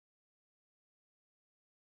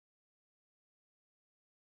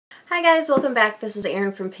Hi guys, welcome back. This is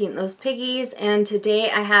Erin from Paint Those Piggies, and today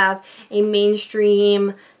I have a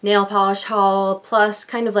mainstream nail polish haul plus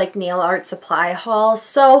kind of like nail art supply haul.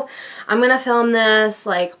 So I'm gonna film this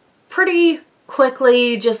like pretty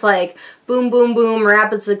quickly, just like boom boom boom,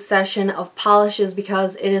 rapid succession of polishes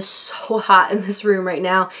because it is so hot in this room right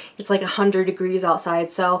now. It's like 100 degrees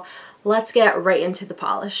outside, so let's get right into the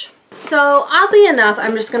polish. So oddly enough,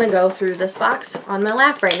 I'm just gonna go through this box on my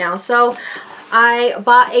lap right now. So I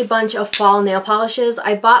bought a bunch of fall nail polishes.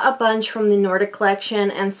 I bought a bunch from the Nordic collection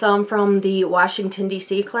and some from the Washington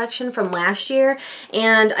DC collection from last year,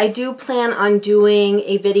 and I do plan on doing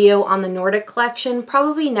a video on the Nordic collection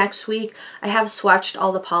probably next week. I have swatched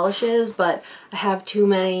all the polishes, but I have too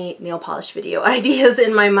many nail polish video ideas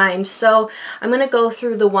in my mind, so I'm going to go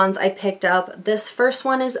through the ones I picked up. This first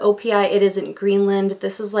one is OPI. It is in Greenland.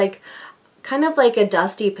 This is like kind of like a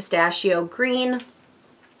dusty pistachio green.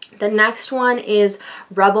 The next one is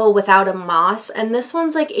Rebel Without a Moss, and this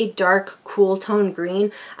one's like a dark cool tone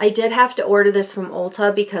green. I did have to order this from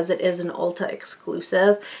Ulta because it is an Ulta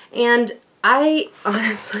exclusive, and I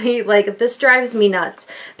honestly, like, this drives me nuts.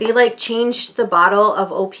 They like changed the bottle of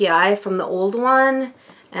OPI from the old one,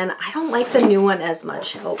 and I don't like the new one as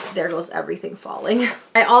much. Oh, there goes everything falling.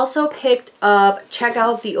 I also picked up, check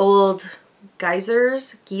out the old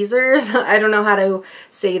geysers, I don't know how to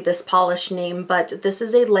say this polish name, but this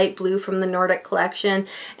is a light blue from the Nordic collection.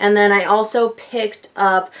 And then I also picked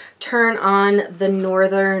up Turn On the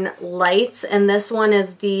Northern Lights, and this one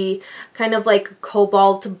is the kind of like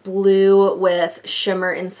cobalt blue with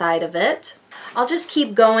shimmer inside of it. I'll just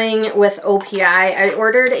keep going with OPI. I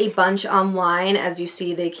ordered a bunch online. As you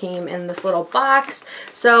see, they came in this little box.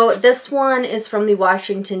 So this one is from the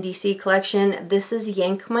Washington DC collection. This is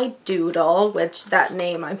Yank My Doodle, which that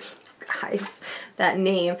name, I mean, guys, that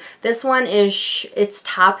name. This one is, it's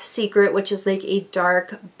Top Secret, which is like a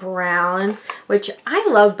dark brown, which I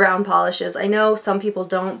love brown polishes. I know some people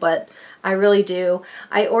don't, but I really do.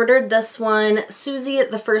 I ordered this one, Susie,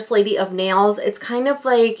 the First Lady of Nails. It's kind of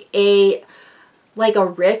like a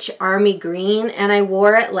rich army green, and I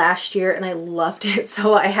wore it last year and I loved it,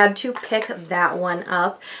 so I had to pick that one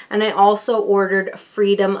up. And I also ordered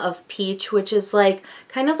Freedom of Peach, which is like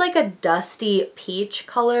kind of like a dusty peach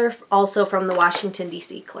color, also from the Washington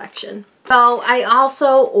DC collection. So I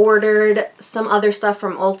also ordered some other stuff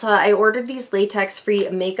from Ulta. I ordered these latex-free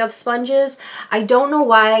makeup sponges. I don't know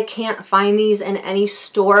why I can't find these in any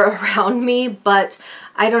store around me, but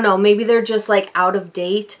I don't know, maybe they're just like out of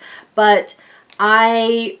date, but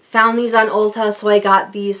I found these on Ulta, so I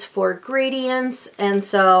got these for gradients. And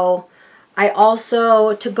so I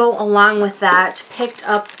also, to go along with that, picked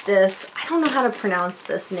up this, I don't know how to pronounce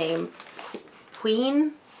this name,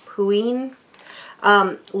 Puin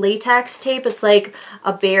latex tape. It's like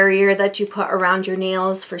a barrier that you put around your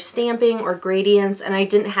nails for stamping or gradients, and I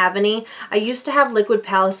didn't have any. I used to have Liquid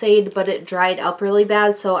Palisade, but it dried up really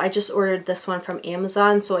bad, so I just ordered this one from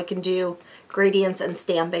Amazon so I can do gradients and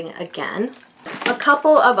stamping again. A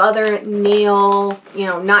couple of other nail,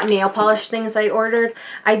 not nail polish things I ordered.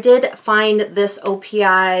 I did find this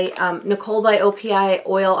OPI, Nicole by OPI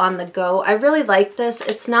Oil on the Go. I really like this.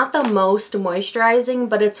 It's not the most moisturizing,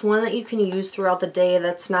 but it's one that you can use throughout the day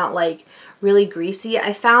that's not like really greasy.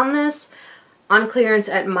 I found this on clearance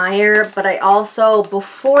at Meijer, but I also,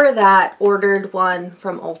 before that, ordered one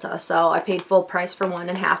from Ulta. So I paid full price for one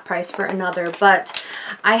and half price for another, but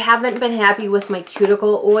I haven't been happy with my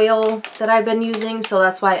cuticle oil that I've been using, so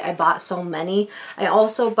that's why I bought so many. I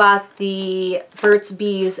also bought the Burt's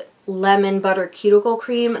Bees Lemon Butter Cuticle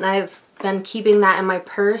Cream, and I've been keeping that in my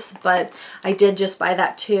purse, but I did just buy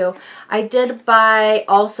that too. I did buy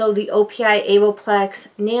also the OPI Avoplex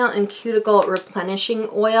Nail and Cuticle Replenishing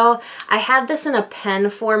Oil. I had this in a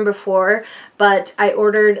pen form before, but I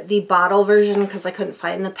ordered the bottle version because I couldn't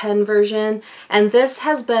find the pen version, and this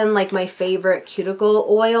has been like my favorite cuticle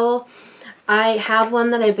oil. I have one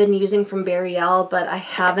that I've been using from Burial, but I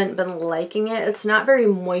haven't been liking it. It's not very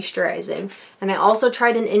moisturizing. And I also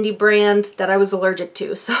tried an indie brand that I was allergic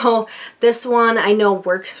to. So this one I know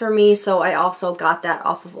works for me, so I also got that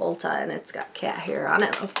off of Ulta, and it's got cat hair on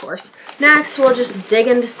it, of course. Next, we'll just dig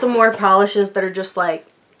into some more polishes that are just like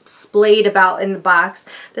splayed about in the box.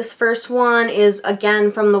 This first one is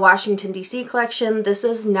again from the Washington DC collection. This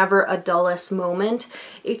is Never a Dullest Moment.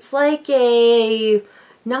 It's like a,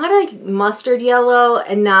 not a mustard yellow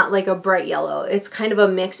and not like a bright yellow. It's kind of a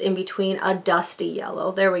mix in between, a dusty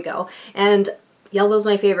yellow. There we go. And yellow's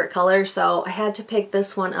my favorite color, so I had to pick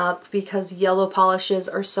this one up because yellow polishes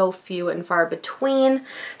are so few and far between.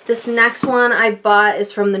 This next one I bought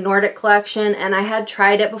is from the Nordic collection, and I had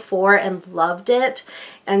tried it before and loved it,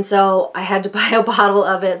 and so I had to buy a bottle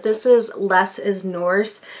of it. This is Less is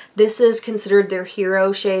Norse. This is considered their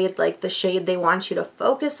hero shade, like the shade they want you to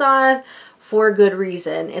focus on, for good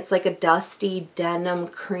reason. It's like a dusty denim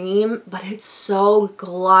cream, but it's so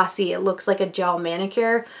glossy. It looks like a gel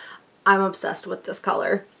manicure. I'm obsessed with this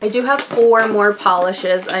color. I do have 4 more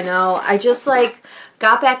polishes. I know, I just like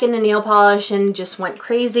got back into nail polish and just went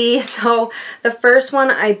crazy. So the first one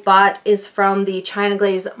I bought is from the China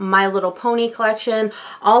Glaze My Little Pony collection.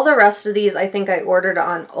 All the rest of these I think I ordered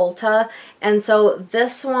on Ulta. And so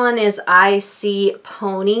this one is I See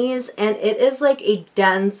Ponies, and it is like a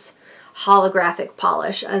dense holographic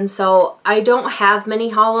polish. And so I don't have many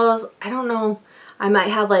hollows. I don't know, I might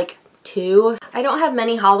have like 2. I don't have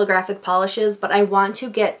many holographic polishes, but I want to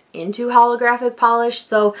get into holographic polish.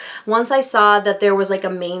 So once I saw that there was like a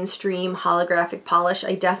mainstream holographic polish,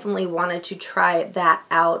 I definitely wanted to try that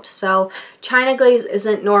out. So China Glaze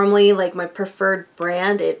isn't normally like my preferred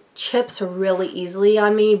brand. It chips really easily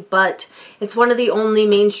on me, but it's one of the only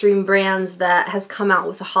mainstream brands that has come out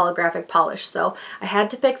with a holographic polish. So I had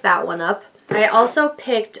to pick that one up. I also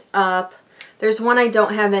picked up, there's one I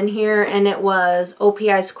don't have in here, and it was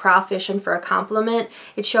OPI's Crawfish and For a Compliment.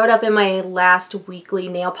 It showed up in my last weekly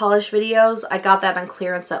nail polish videos. I got that on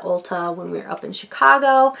clearance at Ulta when we were up in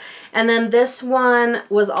Chicago. And then this one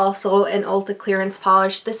was also an Ulta clearance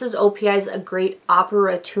polish. This is OPI's A Great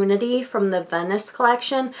Opportunity from the Venice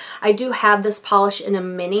collection. I do have this polish in a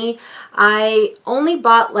mini. I only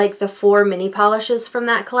bought like the 4 mini polishes from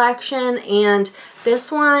that collection, and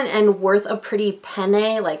this one and Worth a Pretty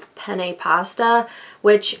Penne, like penne pasta,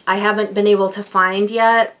 which I haven't been able to find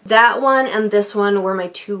yet. That one and this one were my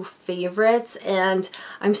 2 favorites, and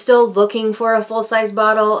I'm still looking for a full-size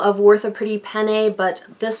bottle of Worth a Pretty Penne, but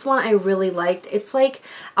this one I really liked. It's like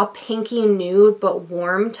a pinky nude but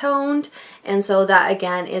warm toned, and so that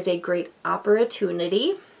again is A Great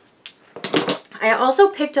Opportunity. I also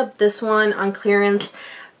picked up this one on clearance.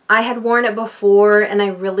 I had worn it before and I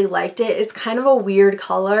really liked it. It's kind of a weird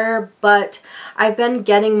color, but I've been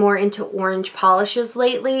getting more into orange polishes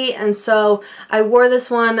lately, and so I wore this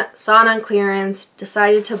one, saw it on clearance,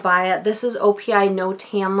 decided to buy it. This is OPI No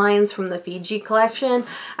Tan Lines from the Fiji collection.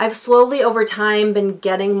 I've slowly over time been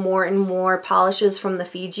getting more and more polishes from the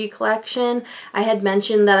Fiji collection. I had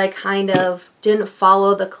mentioned that I kind of didn't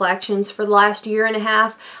follow the collections for the last year and a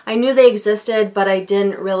half. I knew they existed, but I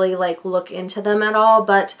didn't really like look into them at all.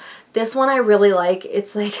 But this one I really like.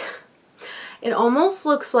 It's like, it almost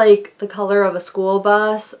looks like the color of a school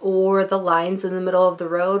bus or the lines in the middle of the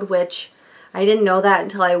road, which I didn't know that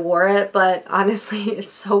until I wore it, but honestly,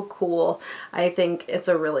 it's so cool. I think it's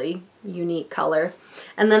a really unique color.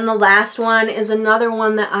 And then the last one is another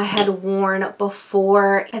one that I had worn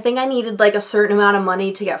before. I think I needed like a certain amount of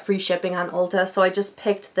money to get free shipping on Ulta, so I just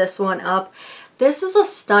picked this one up. This is a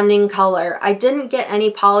stunning color. I didn't get any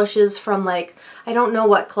polishes from like, I don't know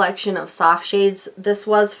what collection of soft shades this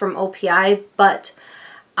was from OPI, but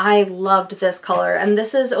I loved this color. And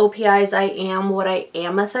this is OPI's I Am What I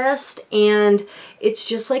Amethyst, and it's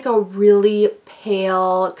just like a really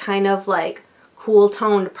pale, kind of like cool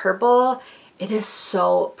toned purple. It is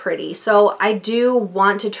so pretty. So I do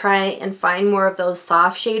want to try and find more of those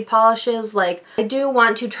soft shade polishes. Like, I do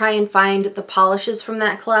want to try and find the polishes from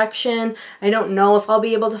that collection. I don't know if I'll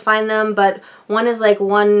be able to find them, but one is like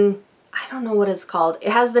one, I don't know what it's called.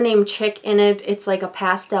 It has the name Chick in it. It's like a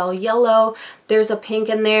pastel yellow. There's a pink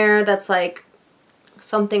in there that's like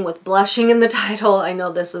something with blushing in the title. I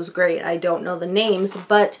know this is great. I don't know the names,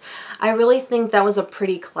 but I really think that was a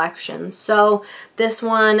pretty collection. So this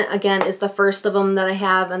one, again, is the first of them that I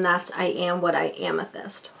have, and that's I Am What I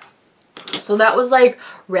Amethyst. So that was like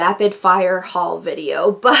rapid fire haul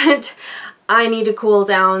video, but I need to cool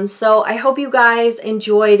down. So I hope you guys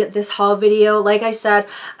enjoyed this haul video. Like I said,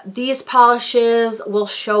 these polishes will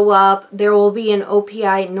show up. There will be an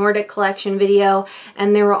OPI Nordic collection video,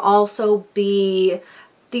 and there will also be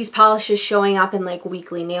these polishes showing up in like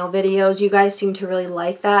weekly nail videos. You guys seem to really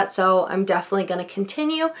like that, so I'm definitely going to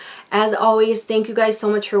continue. As always, thank you guys so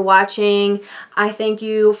much for watching. I thank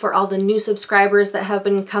you for all the new subscribers that have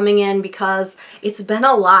been coming in, because it's been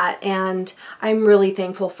a lot and I'm really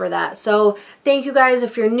thankful for that. So thank you guys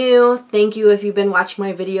if you're new. Thank you if you've been watching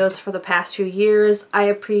my videos for the past few years. I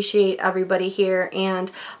appreciate everybody here, and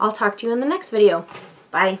I'll talk to you in the next video.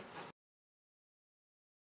 Bye.